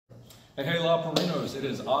Hey La Porinos, it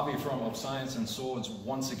is Avi from os&s and Swords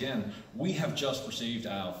once again. We have just received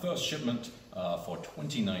our first shipment for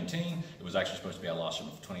 2019. It was actually supposed to be our last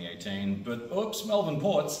shipment for 2018, but oops, Melbourne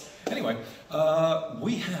ports. Anyway,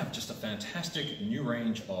 we have just a fantastic new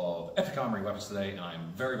range of Epic Armoury weapons today, and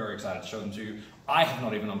I'm very, very excited to show them to you. I have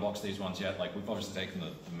not even unboxed these ones yet. Like, we've obviously taken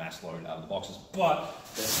the mass load out of the boxes, but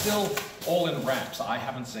they're still all in wraps. I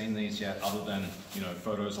haven't seen these yet other than, you know,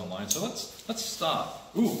 photos online. So let's start.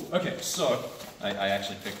 Ooh, okay, so I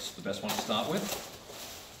actually picked the best one to start with,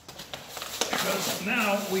 because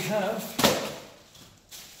now we have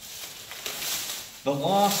the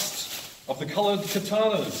last of the colored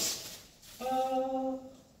katanas.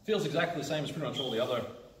 Feels exactly the same as pretty much all the other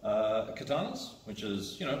katanas, which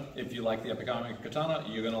is, you know, if you like the Epic Armoury katana,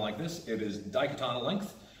 you're going to like this. It is daikatana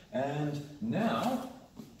length. And now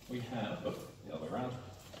we have, oh, the other way around.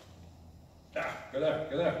 Go there,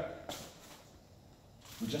 go there.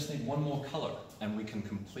 We just need one more color and we can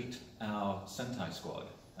complete our Sentai squad,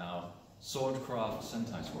 our Swordcraft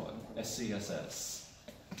Sentai squad, SCSS.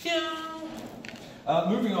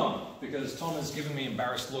 Moving on, because Tom is giving me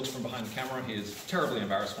embarrassed looks from behind the camera. He is terribly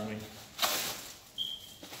embarrassed for me.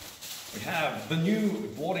 We have the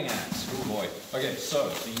new boarding axe. Oh boy. Okay, so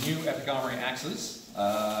the new Epic Armoury axes.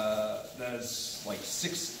 There's like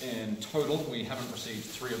 6 in total. We haven't received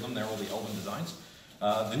 3 of them. They're all the Elven designs.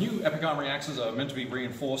 The new Epic Armoury axes are meant to be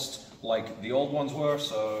reinforced like the old ones were,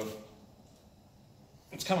 so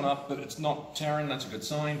it's coming up, but it's not tearing. That's a good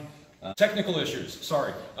sign. Technical issues,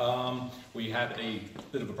 sorry. We had a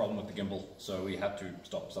bit of a problem with the gimbal, so we had to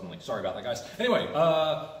stop suddenly. Sorry about that, guys. Anyway,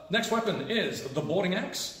 next weapon is the boarding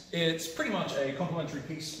axe. It's pretty much a complementary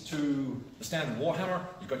piece to the standard Warhammer.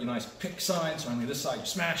 You've got your nice pick side, so only this side you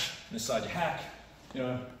smash, and this side you hack. You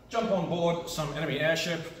know, jump on board some enemy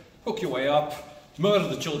airship, hook your way up, murder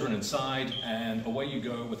the children inside, and away you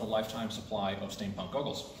go with a lifetime supply of steampunk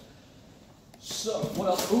goggles. So, what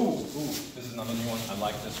else? Ooh, this is another new one. I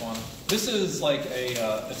like this one. This is like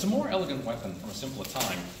a, it's a more elegant weapon from a simpler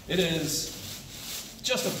time. It is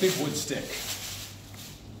just a big wood stick.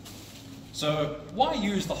 So, why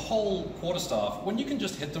use the whole quarterstaff when you can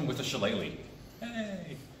just hit them with a shillelagh?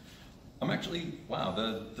 Hey! I'm actually, wow,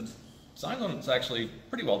 the design on it's actually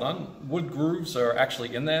pretty well done. Wood grooves are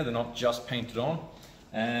actually in there, they're not just painted on.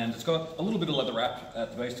 And it's got a little bit of leather wrap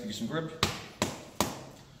at the base to give you some grip.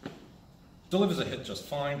 Delivers a hit just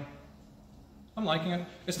fine. I'm liking it.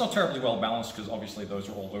 It's not terribly well balanced because obviously those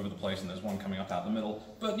are all over the place and there's one coming up out the middle.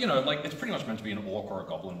 But you know, like it's pretty much meant to be an orc or a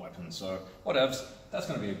goblin weapon, so whatevs. That's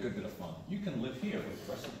going to be a good bit of fun. You can live here with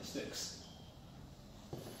the rest of the sticks.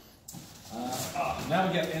 Now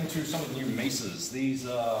we get into some of the new maces. These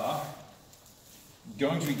are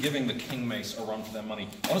going to be giving the King Mace a run for their money.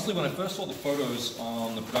 Honestly, when I first saw the photos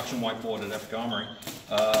on the production whiteboard at Epic Armoury,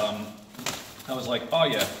 I was like, oh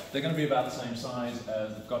yeah, they're going to be about the same size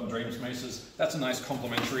as the Forgotten Dreams maces. That's a nice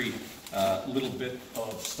complementary little bit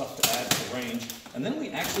of stuff to add to the range. And then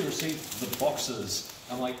we actually received the boxes.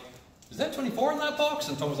 I'm like, is there 24 in that box?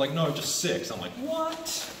 And Tom was like, no, just 6. I'm like,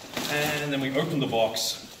 what? And then we opened the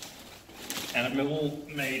box, and it all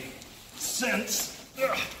made sense.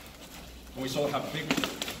 Ugh. And we saw how big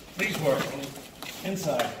these were on the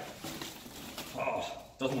inside. Oh,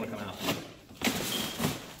 doesn't want to come out.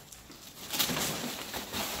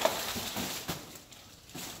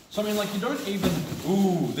 So I mean, like, you don't even,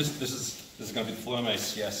 ooh, this is going to be the floor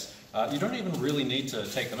mace, yes. You don't even really need to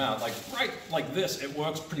take them out. Like, right like this, it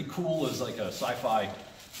works pretty cool as like a sci-fi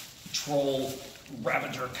troll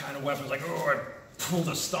ravager kind of weapon. Like, oh, I pulled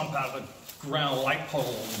a stump out of the ground light pole,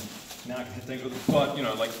 and now I can hit things with it. But, you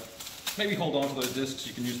know, like, maybe hold on to those discs.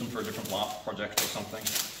 You can use them for a different LARP project or something.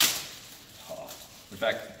 Oh. In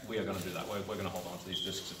fact, we are going to do that. We're going to hold on to these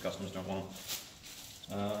discs if customers don't want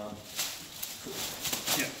them. Cool.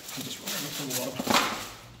 Yeah, I'm just running from the bottom.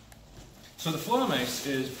 So the floor mace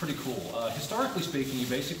is pretty cool. Historically speaking, you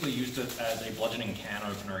basically used it as a bludgeoning can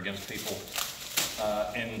opener against people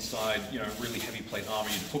inside, you know, really heavy plate armor.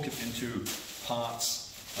 You'd hook it into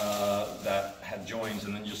parts that had joins,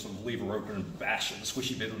 and then you just sort of leave her open and bash the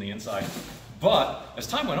squishy bit on the inside. But as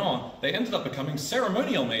time went on, they ended up becoming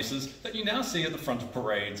ceremonial maces that you now see at the front of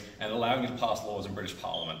parades and allowing you to pass laws in British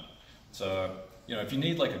Parliament. So, you know, if you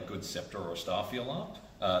need like a good scepter or a staff for your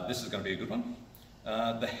LARP, this is going to be a good one.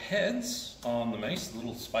 The heads on the mace, the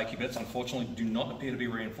little spiky bits, unfortunately do not appear to be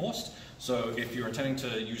reinforced. So if you're intending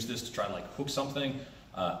to use this to try and like hook something,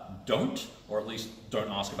 don't, or at least don't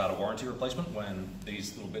ask about a warranty replacement when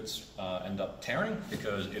these little bits end up tearing,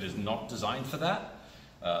 because it is not designed for that.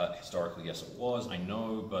 Historically, yes it was, I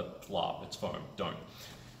know, but LARP, it's foam, don't.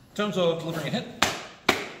 In terms of delivering a hit,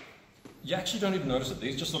 you actually don't even notice it.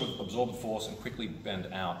 These just sort of absorb the force and quickly bend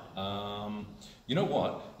out. You know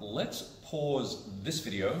what? Let's pause this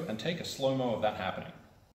video and take a slow-mo of that happening.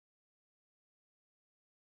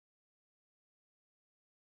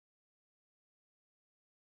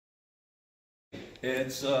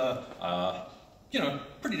 It's you know,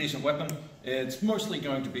 pretty decent weapon. It's mostly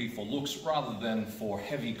going to be for looks rather than for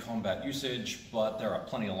heavy combat usage, but there are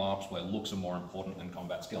plenty of LARPs where looks are more important than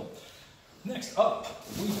combat skill. Next up,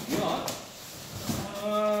 we've got,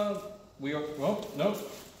 well, no,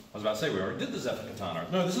 I was about to say we already did the Zephyr Katana.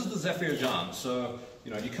 No, this is the Zephyr Jan. So,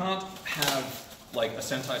 you know, you can't have like a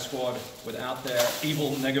Sentai squad without their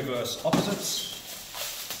evil Negaverse opposites.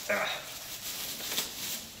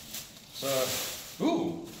 So,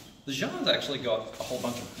 ooh, the Jan's actually got a whole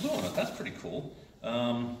bunch of blue on it. That's pretty cool.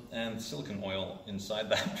 And silicone oil inside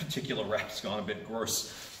that particular wrap's gone a bit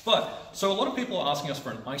gross. But, so a lot of people are asking us for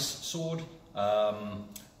an ice sword.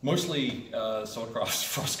 Mostly Swordcraft's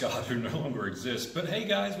Frostguard, who no longer exists. But hey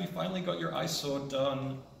guys, we finally got your ice sword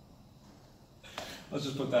done. Let's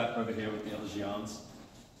just put that over here with the other Giants.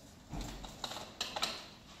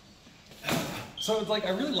 So like, I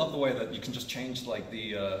really love the way that you can just change like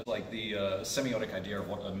the semiotic idea of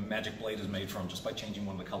what a magic blade is made from just by changing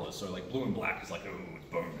one of the colors. So like blue and black is like, oh, it's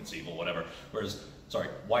boom, it's evil, whatever. Whereas, sorry,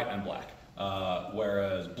 white and black.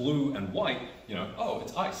 Whereas blue and white, you know, oh,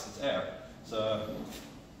 it's ice, it's air. So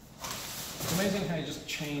it's amazing how you just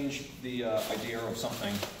change the idea of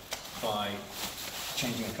something by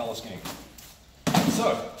changing the color scheme.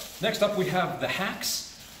 So next up we have the hacks.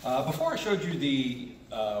 Before I showed you the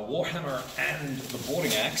Warhammer and the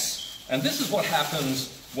boarding axe, and this is what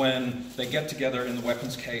happens when they get together in the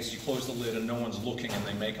weapons case, you close the lid and no one's looking and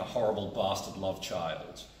they make a horrible bastard love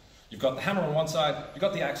child. You've got the hammer on one side, you've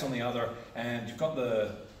got the axe on the other, and you've got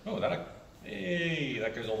the, oh, hey,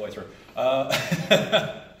 that goes all the way through.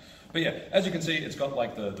 But yeah, as you can see, it's got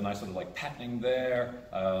like the nice sort of like patterning there.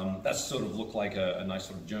 That sort of looked like a nice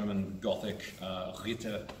sort of German Gothic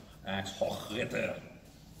Ritter axe, Hochritter.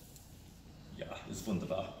 Yeah, it's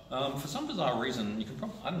wunderbar. For some bizarre reason, you can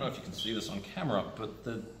probably, I don't know if you can see this on camera, but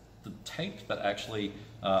the tape that actually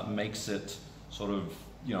makes it sort of,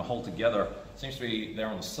 you know, hold together seems to be there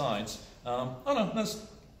on the sides. Oh no, there's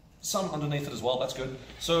some underneath it as well, that's good.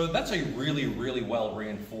 So that's a really, really well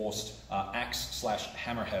reinforced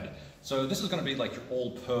axe/hammerhead. So this is going to be like your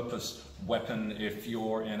all-purpose weapon if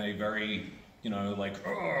you're in a very, you know, like,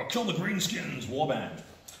 oh, kill the greenskins warband.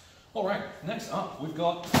 Alright, next up we've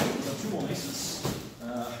got two more maces.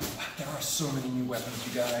 There are so many new weapons,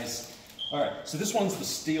 you guys. Alright, so this one's the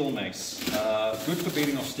steel mace. Good for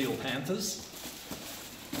beating off steel panthers.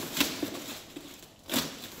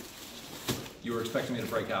 You were expecting me to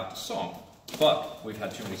break out the song, but we've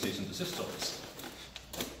had too many cease and desist orders.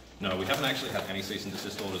 No, we haven't actually had any cease and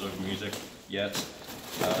desist orders over music yet.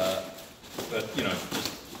 But, you know,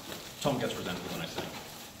 just Tom gets resentful when I sing.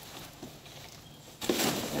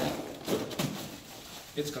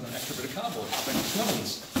 It's got an extra bit of cardboard.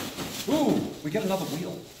 Snubbins. Ooh, we get another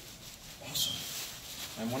wheel.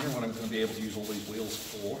 Awesome. I'm wondering what I'm going to be able to use all these wheels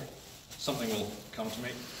for. Something will come to me.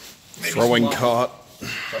 Maybe throwing cart.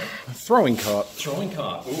 Sorry? Throwing cart. Throwing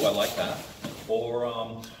cart. Ooh, I like that. Or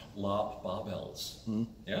LARP barbells.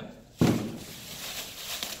 Yeah?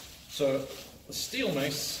 So, the steel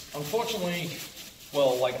mace, unfortunately,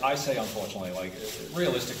 well, like I say unfortunately, like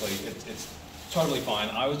realistically, it's totally fine.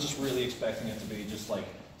 I was just really expecting it to be just like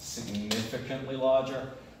significantly larger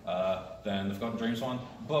than the Forgotten Dreams one.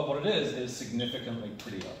 But what it is significantly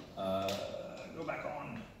prettier. Go back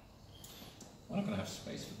on. We're not going to have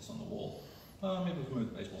space for this on the wall. Maybe we'll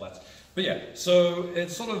move the baseball bats. But yeah, so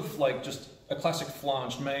it's sort of like just a classic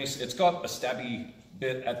flanged mace. It's got a stabby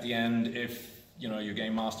bit at the end if, you know, your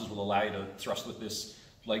game masters will allow you to thrust with this.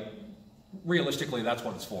 Like, realistically, that's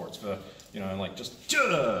what it's for. It's for, you know, like just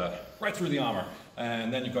right through the armor.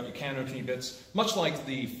 And then you've got your can opening bits. Much like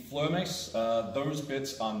the Fleur mace, those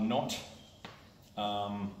bits are not,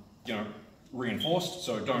 you know, reinforced.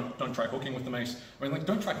 So don't try hooking with the mace. I mean, like,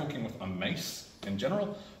 don't try hooking with a mace in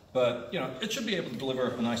general. But, you know, it should be able to deliver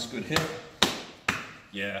a nice, good hit.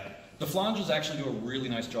 Yeah. The flanges actually do a really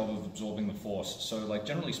nice job of absorbing the force. So, like,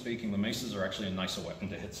 generally speaking, the maces are actually a nicer weapon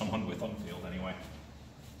to hit someone with on field anyway.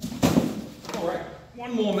 Alright,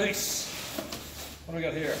 one more mace. What do we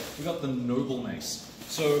got here? We got the Noble Mace.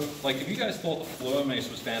 So, like, if you guys thought the Fleur mace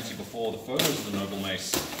was fancy before, the photos of the Noble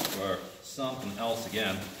Mace were something else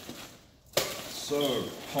again. So,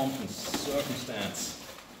 pomp and circumstance.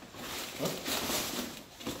 Oh.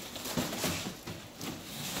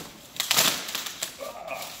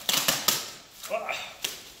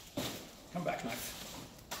 Come back, Mac.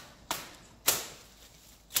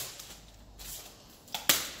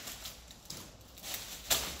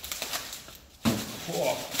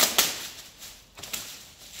 Oh.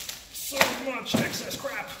 So much excess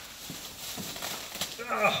crap.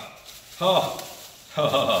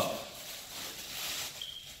 Ah.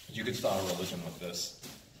 You could start a religion with this.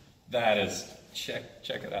 That is, check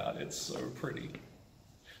it out. It's so pretty.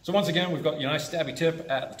 So once again, we've got your nice stabby tip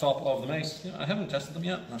at the top of the mace. You know, I haven't tested them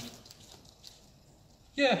yet.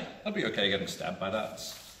 Yeah, I'd be okay getting stabbed by that.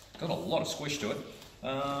 It's got a lot of squish to it.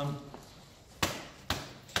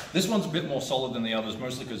 This one's a bit more solid than the others,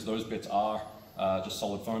 mostly because those bits are just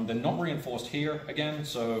solid foam. They're not reinforced here again,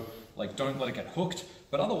 so like don't let it get hooked.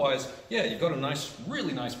 But otherwise, yeah, you've got a nice,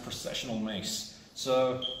 really nice processional mace.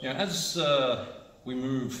 So, you know, as we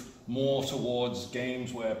move more towards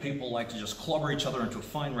games where people like to just clobber each other into a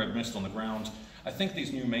fine red mist on the ground, I think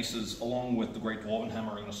these new maces, along with the Great Dwarven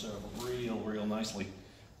Hammer, are going to serve real nicely.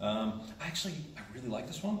 I really like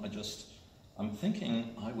this one. I'm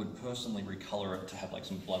thinking I would personally recolor it to have like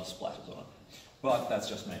some blood splatters on it. But that's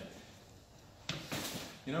just me.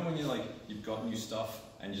 You know when you've got new stuff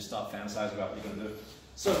and you start fantasizing about what you're going to do?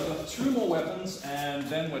 So we've got 2 more weapons and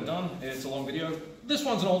then we're done. It's a long video. This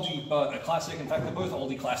one's an oldie but a classic. In fact, they're both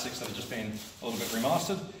oldie classics that have just been a little bit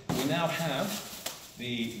remastered. We now have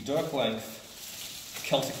the Dirk Length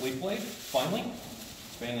Celtic Leaf Blade, finally.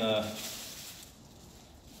 It's been a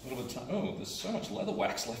little bit of time. Oh, there's so much leather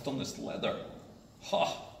wax left on this leather.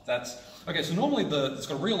 That's... Okay, so normally it's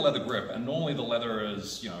got a real leather grip, and normally the leather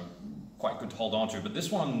is, you know, quite good to hold on to, but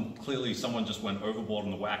this one, clearly someone just went overboard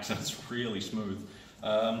on the wax and it's really smooth.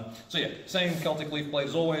 So yeah, same Celtic Leaf Blade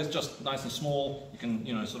as always, just nice and small. You can,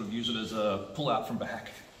 you know, sort of use it as a pull out from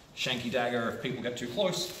back shanky dagger if people get too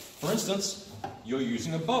close. For instance, you're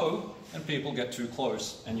using a bow and people get too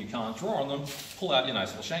close and you can't draw on them, pull out your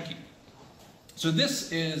nice little shanky. So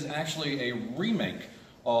this is actually a remake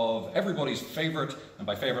of everybody's favorite, and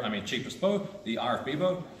by favorite I mean cheapest bow, the RFB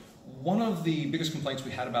bow. One of the biggest complaints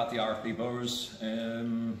we had about the RFB bows,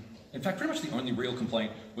 in fact pretty much the only real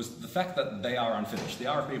complaint, was the fact that they are unfinished. The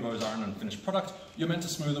RFB bows are an unfinished product. You're meant to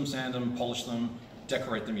smooth them, sand them, polish them,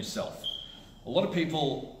 decorate them yourself. A lot of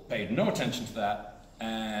people paid no attention to that,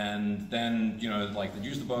 and then, you know, like they'd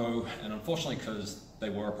use the bow, and unfortunately because they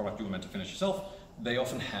were a product you were meant to finish yourself, they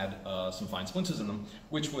often had some fine splinters in them,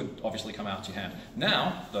 which would obviously come out to your hand.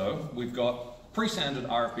 Now, though, we've got pre-sanded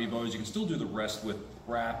RFB bows. You can still do the rest with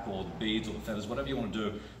wrap or the beads or the feathers, whatever you want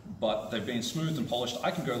to do, but they've been smoothed and polished.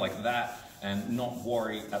 I can go like that and not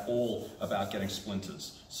worry at all about getting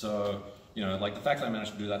splinters. So, you know, like the fact that I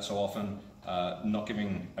managed to do that so often, not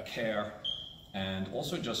giving a care, and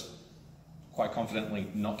also just quite confidently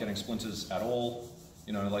not getting splinters at all.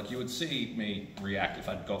 You know, like you would see me react if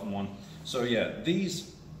I'd gotten one. So yeah,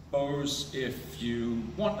 these bows, if you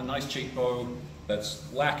want a nice cheap bow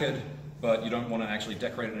that's lacquered, but you don't want to actually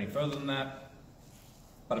decorate it any further than that,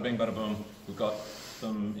 bada bing, bada boom. We've got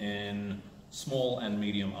them in small and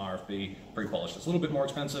medium RFB, pre-polished. It's a little bit more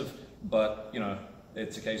expensive, but you know,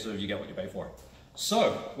 it's a case of you get what you pay for.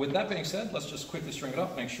 So, with that being said, let's just quickly string it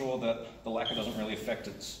up, make sure that the lacquer doesn't really affect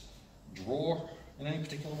its draw in any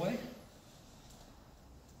particular way.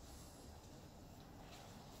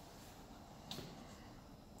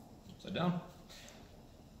 Upside down.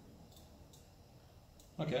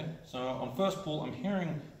 Okay, so on first pull, I'm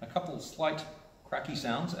hearing a couple of slight cracky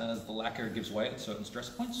sounds as the lacquer gives way at certain stress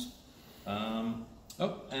points.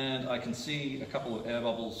 Oh, and I can see a couple of air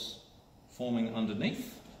bubbles forming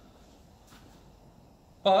underneath.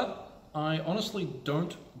 But I honestly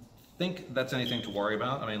don't think that's anything to worry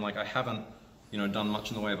about. I mean, like, I haven't, you know, done much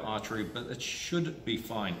in the way of archery, but it should be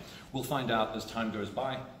fine. We'll find out as time goes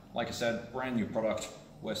by. Like I said, brand new product.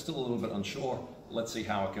 We're still a little bit unsure. Let's see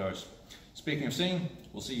how it goes. Speaking of seeing,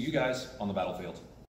 we'll see you guys on the battlefield.